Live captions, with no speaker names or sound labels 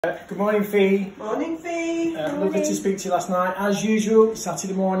Good morning, Fee. Morning, Fee. Lovely to speak to you last night. As usual,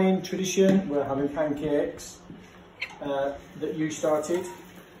 Saturday morning tradition, we're having pancakes that you started,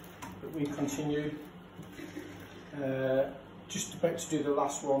 that we continued. Just about to do the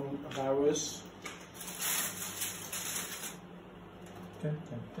last one of ours.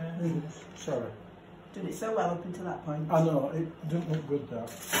 Sorry. Did it so well up until that point. I know, it doesn't look good though.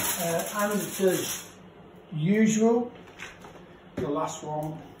 And as usual, the last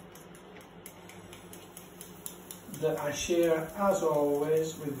one that I share as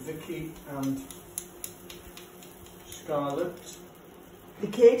always with Vicky and Scarlett. The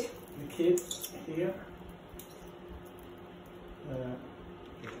kid here.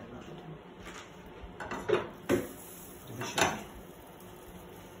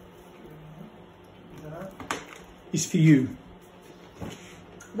 It's for you.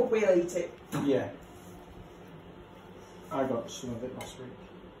 But we'll eat it. Yeah. I got some of it last week.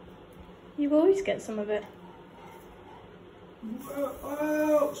 You always get some of it.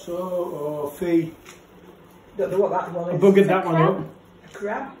 Fee. Don't know what that one I is. buggered that one up. A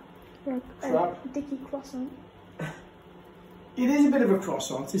crab? Crab. A dicky croissant. It is a bit of a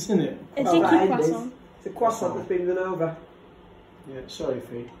croissant, isn't it? A Well, dicky that croissant. It's a croissant that's been run over. Yeah, sorry,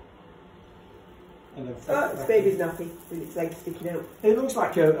 Fee. And It's baby's nappy with its legs sticking out. it looks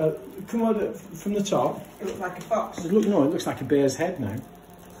like a come on from the top. It looks like a fox. It looks like a bear's head now,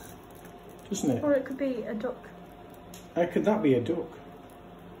 doesn't it? Or it could be a duck. How could that be a duck?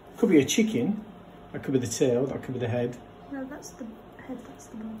 Could be a chicken. That could be the tail. That could be the head. No, that's the head, that's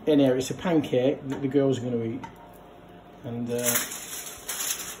the bone. In here, it's a pancake that the girls are going to eat, and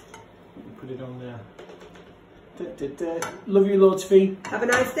put it on there. Love you loads, Fee. Have a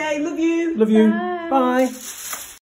nice day. Love you. Love you. Bye. Bye.